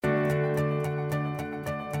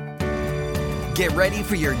Get ready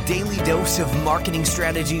for your daily dose of marketing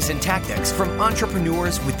strategies and tactics from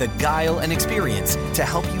entrepreneurs with the guile and experience to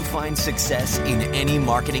help you find success in any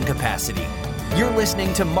marketing capacity. You're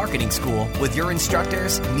listening to Marketing School with your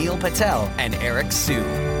instructors, Neil Patel and Eric Su.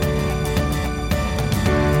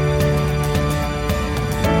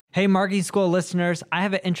 Hey, Marketing School listeners, I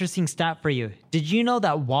have an interesting stat for you. Did you know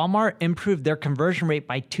that Walmart improved their conversion rate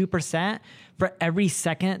by 2% for every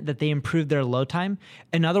second that they improved their load time?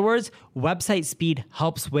 In other words, website speed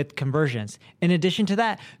helps with conversions. In addition to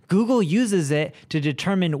that, Google uses it to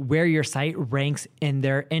determine where your site ranks in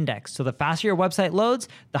their index. So the faster your website loads,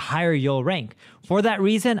 the higher you'll rank. For that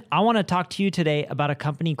reason, I want to talk to you today about a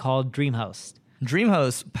company called DreamHost.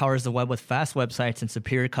 DreamHost powers the web with fast websites and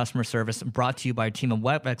superior customer service, brought to you by a team of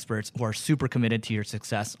web experts who are super committed to your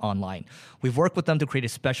success online. We've worked with them to create a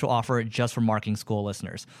special offer just for Marketing School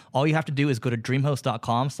listeners. All you have to do is go to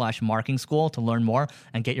dreamhost.com/marketing school to learn more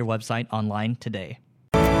and get your website online today.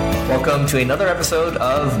 Welcome to another episode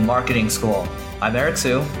of Marketing School. I'm Eric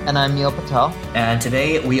Su. And I'm Neil Patel. And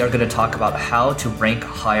today we are going to talk about how to rank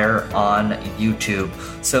higher on YouTube.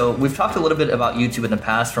 So we've talked a little bit about YouTube in the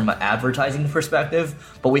past from an advertising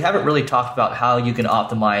perspective, but we haven't really talked about how you can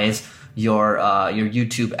optimize your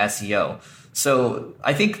YouTube SEO. So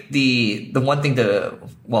I think the one thing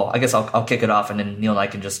I guess I'll kick it off and then Neil and I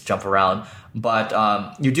can just jump around. But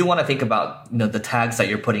you do want to think about the tags that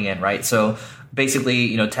you're putting in, right? So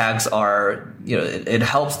basically, tags are, it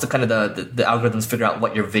helps to kind of the algorithms figure out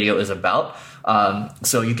what your video is about.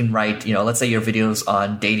 So you can write, let's say your video's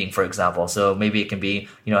on dating, for example. So maybe it can be,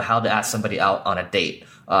 how to ask somebody out on a date.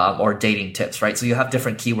 Or dating tips, right? So you have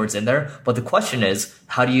different keywords in there. But the question is,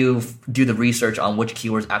 how do you do the research on which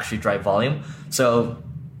keywords actually drive volume? So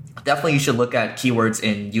definitely you should look at keywords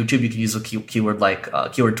in YouTube. You can use a keyword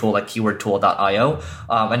tool like keywordtool.io.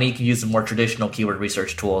 And then you can use the more traditional keyword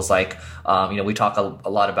research tools like, we talk a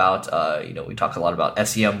lot about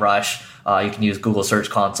SEMrush. You can use Google Search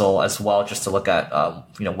Console as well, just to look at,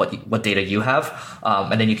 what data you have.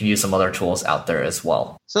 And then you can use some other tools out there as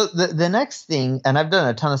well. So the next thing, and I've done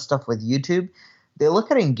a ton of stuff with YouTube, they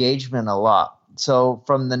look at engagement a lot. So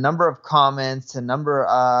from the number of comments to number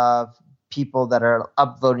of people that are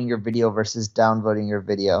upvoting your video versus downvoting your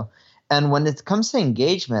video. And when it comes to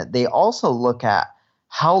engagement, they also look at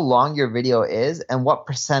how long your video is and what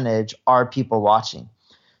percentage are people watching.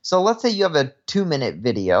 So let's say you have a 2-minute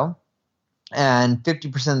video and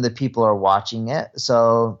 50% of the people are watching it.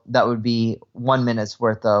 So that would be 1 minute's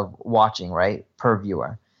worth of watching, right, per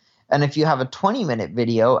viewer. And if you have a 20-minute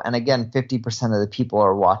video, and again, 50% of the people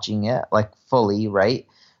are watching it, like fully, right?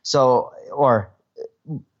 So, or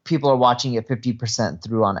people are watching it 50%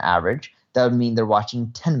 through on average, that would mean they're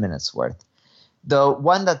watching 10 minutes worth. The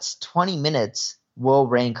one that's 20 minutes will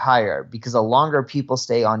rank higher because the longer people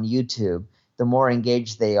stay on YouTube, the more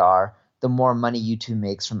engaged they are, the more money YouTube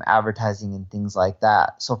makes from advertising and things like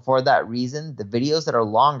that. So for that reason, the videos that are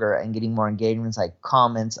longer and getting more engagements like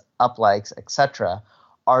comments, up likes, etc.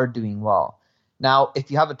 are doing well. Now, if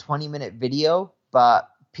you have a 20-minute video, but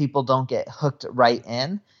people don't get hooked right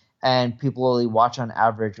in, and people only watch on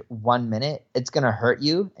average 1 minute, it's going to hurt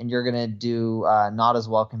you, and you're going to do not as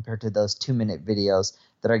well compared to those 2-minute videos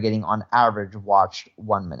that are getting on average watched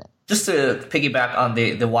 1 minute. Just to piggyback on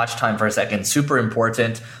the watch time for a second, super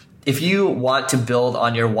important. If you want to build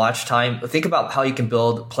on your watch time, think about how you can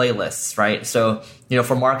build playlists, right? So,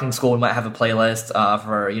 for Marketing School, we might have a playlist.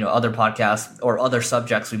 For, other podcasts or other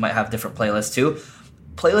subjects, we might have different playlists too.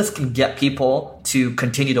 Playlists can get people to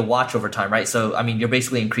continue to watch over time, right? So, you're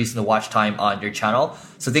basically increasing the watch time on your channel.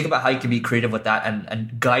 So think about how you can be creative with that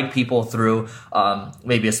and guide people through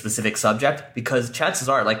maybe a specific subject, because chances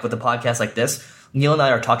are, like with a podcast like this, Neil and I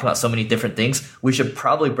are talking about so many different things. We should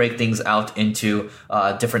probably break things out into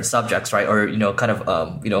different subjects, right? Or,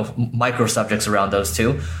 micro subjects around those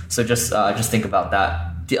too. So just think about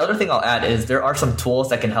that. The other thing I'll add is there are some tools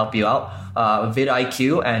that can help you out.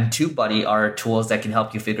 vidIQ and TubeBuddy are tools that can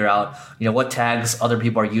help you figure out, what tags other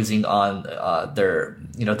people are using on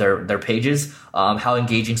their pages, how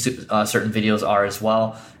engaging certain videos are as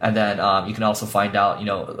well, and then you can also find out,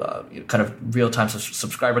 kind of real-time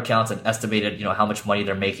subscriber counts and estimated, how much money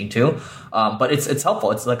they're making too. But it's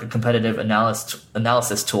helpful. It's like a competitive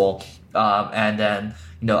analysis tool. And then,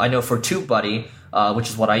 I know for TubeBuddy, which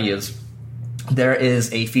is what I use, there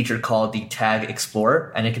is a feature called the Tag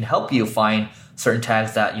Explorer, and it can help you find certain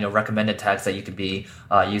tags that, recommended tags that you could be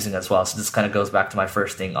using as well. So this kind of goes back to my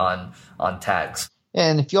first thing on tags.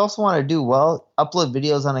 And if you also want to do well, upload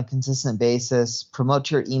videos on a consistent basis, promote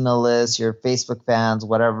your email list, your Facebook fans,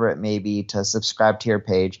 whatever it may be, to subscribe to your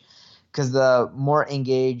page. because the more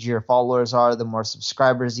engaged your followers are, the more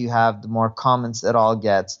subscribers you have, the more comments it all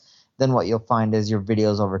gets, then what you'll find is your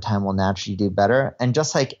videos over time will naturally do better. And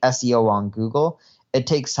just like SEO on Google, it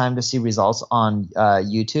takes time to see results on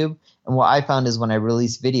YouTube. And what I found is when I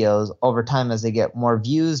release videos over time, as they get more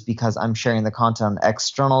views, because I'm sharing the content on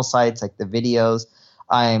external sites like the videos,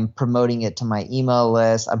 I'm promoting it to my email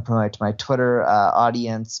list, I'm promoting it to my Twitter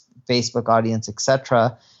audience, Facebook audience,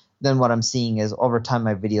 etc., then what I'm seeing is over time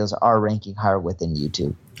my videos are ranking higher within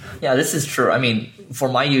YouTube. Yeah, this is true. I mean, for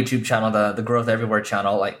my YouTube channel, the Growth Everywhere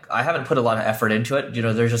channel, like I haven't put a lot of effort into it.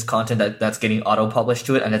 There's just content that's getting auto-published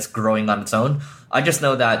to it and it's growing on its own. I just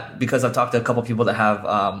know that because I've talked to a couple people that have,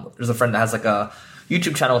 there's a friend that has like a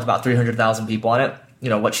YouTube channel with about 300,000 people on it.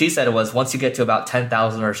 What she said was once you get to about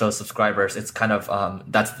 10,000 or so subscribers, it's kind of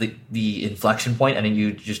that's the inflection point, and then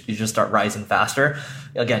you just start rising faster.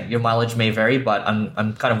 Again, your mileage may vary, but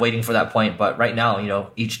I'm kind of waiting for that point. But right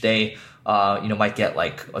now, each day, might get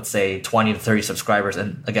like, let's say 20 to 30 subscribers,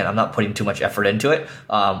 and again, I'm not putting too much effort into it,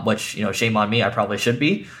 which shame on me. I probably should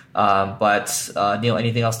be. But Neil,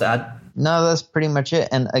 anything else to add? No, that's pretty much it.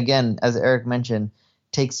 And again, as Eric mentioned,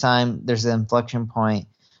 takes time. There's an inflection point,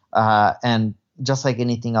 and just like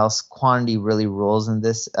anything else, quantity really rules in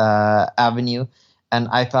this avenue. And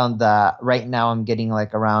I found that right now I'm getting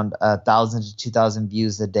like around 1,000 to 2,000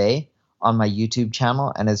 views a day on my YouTube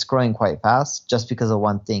channel, and it's growing quite fast just because of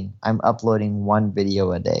one thing. I'm uploading one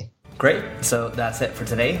video a day. Great. So that's it for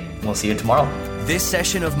today. We'll see you tomorrow. This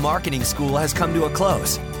session of Marketing School has come to a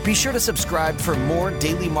close. Be sure to subscribe for more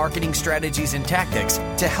daily marketing strategies and tactics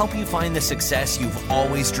to help you find the success you've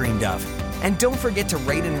always dreamed of. And don't forget to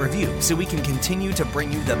rate and review so we can continue to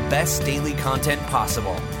bring you the best daily content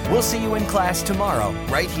possible. We'll see you in class tomorrow,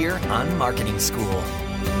 right here on Marketing School.